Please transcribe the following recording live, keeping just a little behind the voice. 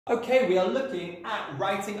Okay, we are looking at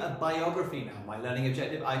writing a biography now. My learning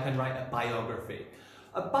objective, I can write a biography.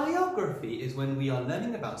 A biography is when we are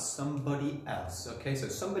learning about somebody else, okay? So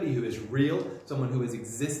somebody who is real, someone who has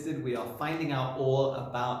existed, we are finding out all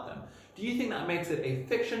about them. Do you think that makes it a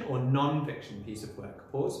fiction or non-fiction piece of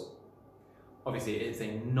work? Pause. Obviously, it's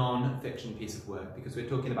a non-fiction piece of work because we're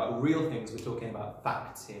talking about real things, we're talking about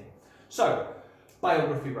facts here. So,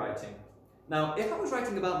 biography writing. Now, if I was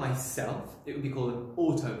writing about myself, it would be called an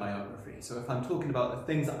autobiography. So if I'm talking about the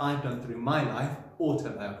things that I've done through my life,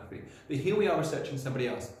 autobiography. But here we are researching somebody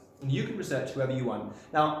else, and you can research whoever you want.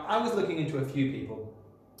 Now, I was looking into a few people,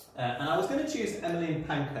 and I was going to choose Emmeline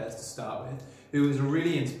Pankhurst to start with, who was a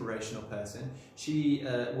really inspirational person. She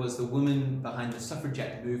was the woman behind the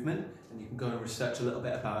suffragette movement, and you can go and research a little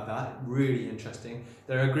bit about that. Really interesting.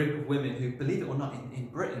 There are a group of women who, believe it or not, in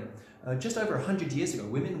Britain, just over 100 years ago,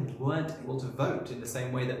 women weren't able to vote in the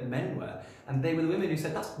same way that men were. And they were the women who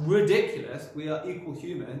said, that's ridiculous, we are equal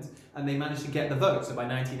humans, and they managed to get the vote. So by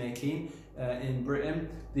 1918, in Britain,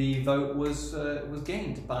 the vote was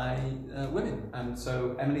gained by women. And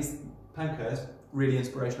so Emmeline Pankhurst, really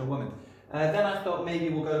inspirational woman. Then I thought maybe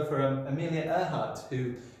we'll go for Amelia Earhart,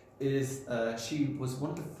 who is, she was one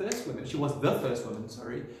of the first women, she was the first woman,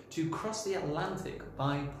 sorry, to cross the Atlantic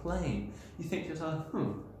by plane. You think to yourself,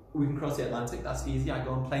 we can cross the Atlantic, that's easy, I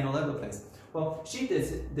go on plane all over the place. Well, she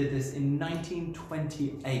did this in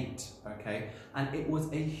 1928, okay, and it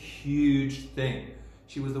was a huge thing.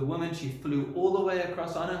 She was the woman, she flew all the way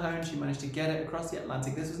across on her own, she managed to get it across the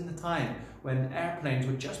Atlantic. This was in the time when airplanes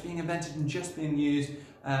were just being invented and just being used,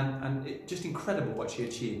 and just incredible what she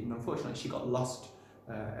achieved. And unfortunately, she got lost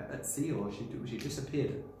at sea, or she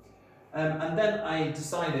disappeared. And then I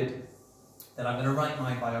decided that I'm going to write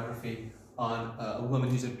my biography on a woman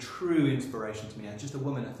who's a true inspiration to me, and just a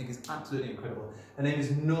woman I think is absolutely incredible. Her name is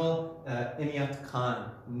Noor Inayat Khan.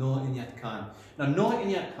 Noor Inayat Khan. Now, Noor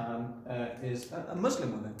Inayat Khan is a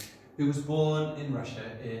Muslim woman who was born in Russia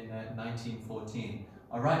in 1914.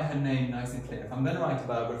 I'll write her name nice and clear. If I'm going to write a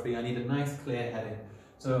biography, I need a nice clear heading.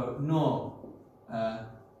 So, Noor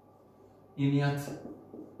Inayat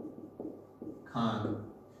Khan.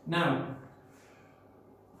 Now,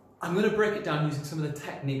 I'm going to break it down using some of the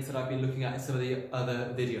techniques that I've been looking at in some of the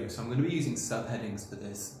other videos. So I'm going to be using subheadings for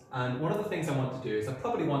this. And one of the things I want to do is I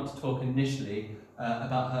probably want to talk initially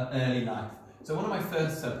about her early life. So one of my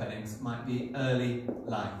first subheadings might be early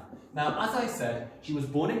life. Now, as I said, she was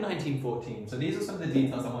born in 1914. So these are some of the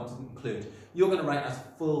details I want to include. You're going to write as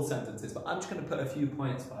full sentences, but I'm just going to put a few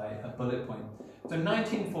points by a bullet point. So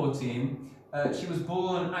 1914, she was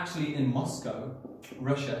born actually in Moscow,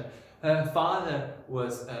 Russia. Her father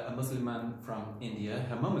was a Muslim man from India.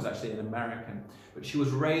 Her mum was actually an American, but she was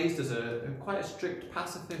raised as quite a strict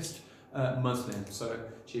pacifist Muslim. So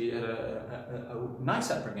she had a nice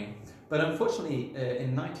upbringing. But unfortunately,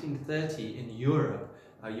 in 1930 in Europe,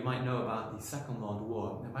 you might know about the Second World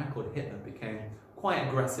War. A man called Hitler became quite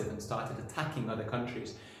aggressive and started attacking other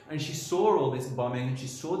countries. And she saw all this bombing and she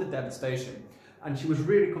saw the devastation. And she was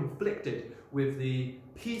really conflicted with the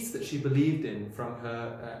peace that she believed in from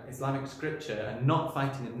her Islamic scripture, and not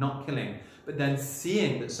fighting and not killing, but then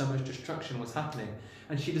seeing that so much destruction was happening.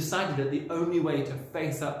 And she decided that the only way to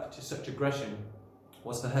face up to such aggression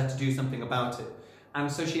was for her to do something about it.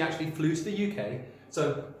 And so she actually flew to the UK.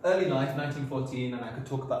 So early life, 1914, and I could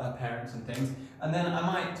talk about her parents and things. And then I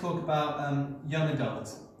might talk about young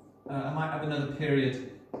adults. I might have another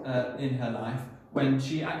period in her life when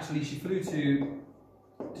she flew to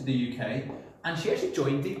the UK, and she actually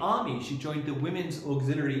joined the army. She joined the Women's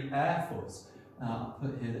Auxiliary Air Force. I'll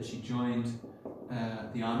put here that she joined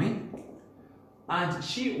the army. And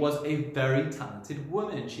she was a very talented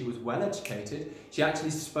woman. She was well educated. She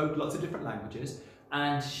actually spoke lots of different languages,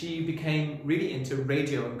 and she became really into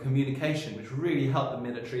radio and communication, which really helped the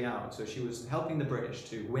military out. So she was helping the British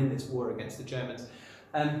to win this war against the Germans.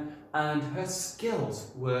 And her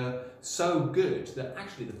skills were so good that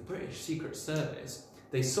actually the British Secret Service,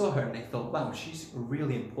 they saw her and they thought, wow, she's a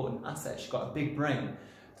really important asset. She's got a big brain.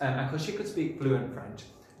 And because she could speak fluent French,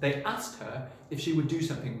 they asked her if she would do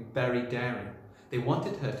something very daring. They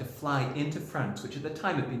wanted her to fly into France, which at the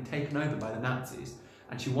time had been taken over by the Nazis,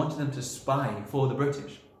 and she wanted them to spy for the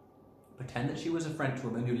British. Pretend that she was a French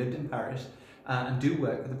woman who lived in Paris and do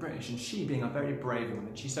work for the British. And she, being a very brave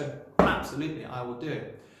woman, she said, absolutely, I will do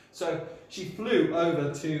it. So she flew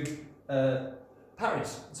over to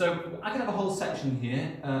Paris. So I can have a whole section here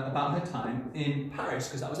about her time in Paris,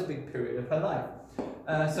 because that was a big period of her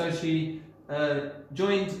life. So she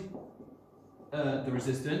joined the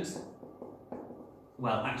resistance.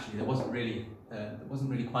 Well, actually, there wasn't really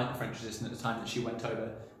quite the French resistance at the time that she went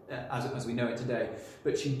over as we know it today.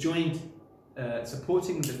 But she joined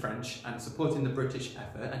supporting the French and supporting the British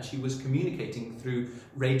effort, and she was communicating through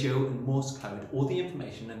radio and Morse code all the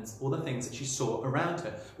information and all the things that she saw around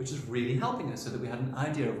her, which was really helping us so that we had an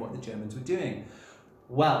idea of what the Germans were doing.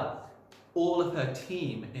 Well, all of her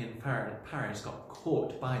team in Paris got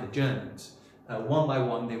caught by the Germans. One by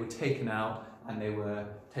one they were taken out, and they were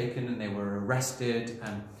arrested,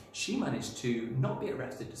 and she managed to not be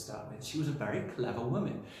arrested to start with. She was a very clever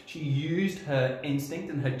woman. She used her instinct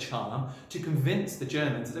and her charm to convince the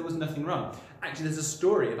Germans that there was nothing wrong. Actually, there's a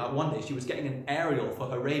story about one day she was getting an aerial for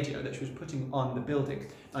her radio that she was putting on the building.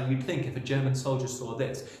 Now you'd think if a German soldier saw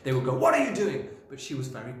this, they would go, "What are you doing?" But she was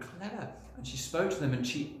very clever, and she spoke to them, and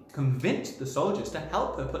she convinced the soldiers to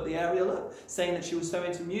help her put the aerial up, saying that she was so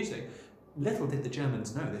into music. Little did the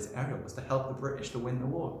Germans know this aerial was to help the British to win the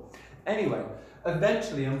war. Anyway,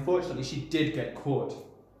 eventually, unfortunately, she did get caught.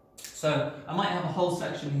 So I might have a whole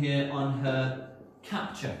section here on her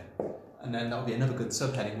capture, and then that would be another good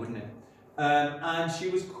subheading, wouldn't it? And she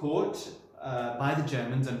was caught by the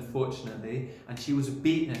Germans, unfortunately, and she was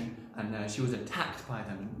beaten, and she was attacked by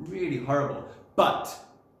them, really horrible. But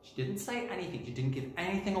she didn't say anything. She didn't give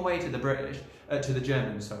anything away to the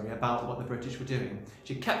Germans, sorry, about what the British were doing.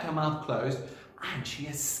 She kept her mouth closed, and she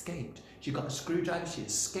escaped. She got a screwdriver, she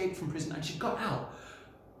escaped from prison, and she got out.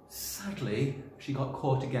 Sadly, she got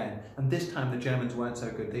caught again, and this time the Germans weren't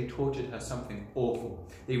so good. They tortured her something awful.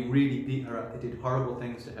 They really beat her up. They did horrible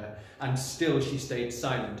things to her, and still she stayed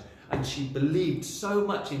silent. And she believed so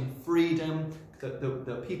much in freedom that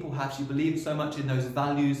the people have. She believed so much in those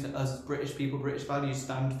values that us as British people, British values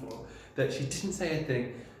stand for, that she didn't say a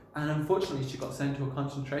thing. And unfortunately, she got sent to a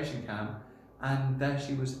concentration camp, and there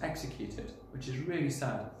she was executed, which is really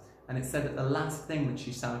sad. And it said that the last thing that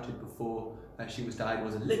she shouted before she was died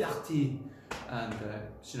was "Liberté," and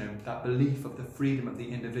you know, that belief of the freedom of the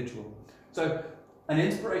individual. So, an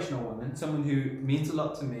inspirational woman, someone who means a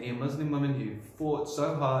lot to me, a Muslim woman who fought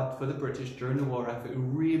so hard for the British during the war effort, who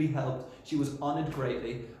really helped. She was honoured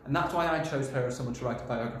greatly, and that's why I chose her as someone to write a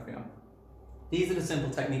biography on. These are the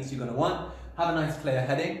simple techniques you're going to want. Have a nice clear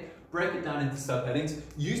heading. Break it down into subheadings.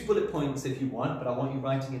 Use bullet points if you want, but I want you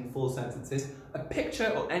writing in full sentences. A picture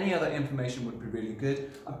or any other information would be really good.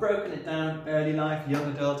 I've broken it down: early life, young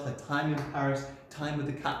adult, her time in Paris, time with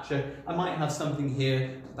the capture. I might have something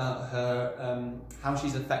here about her, how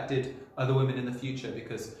she's affected other women in the future,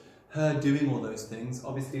 because her doing all those things,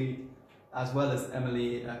 obviously, as well as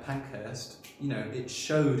Emily Pankhurst, you know, it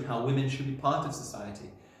showed how women should be part of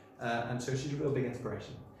society. And so she's a real big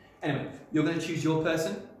inspiration. Anyway, you're going to choose your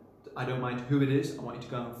person. I don't mind who it is. I want you to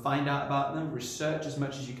go and find out about them, research as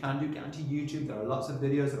much as you can do, get onto YouTube. There are lots of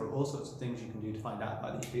videos, there are all sorts of things you can do to find out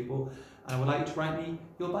about these people. And I would like you to write me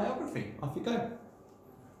your biography. Off you go.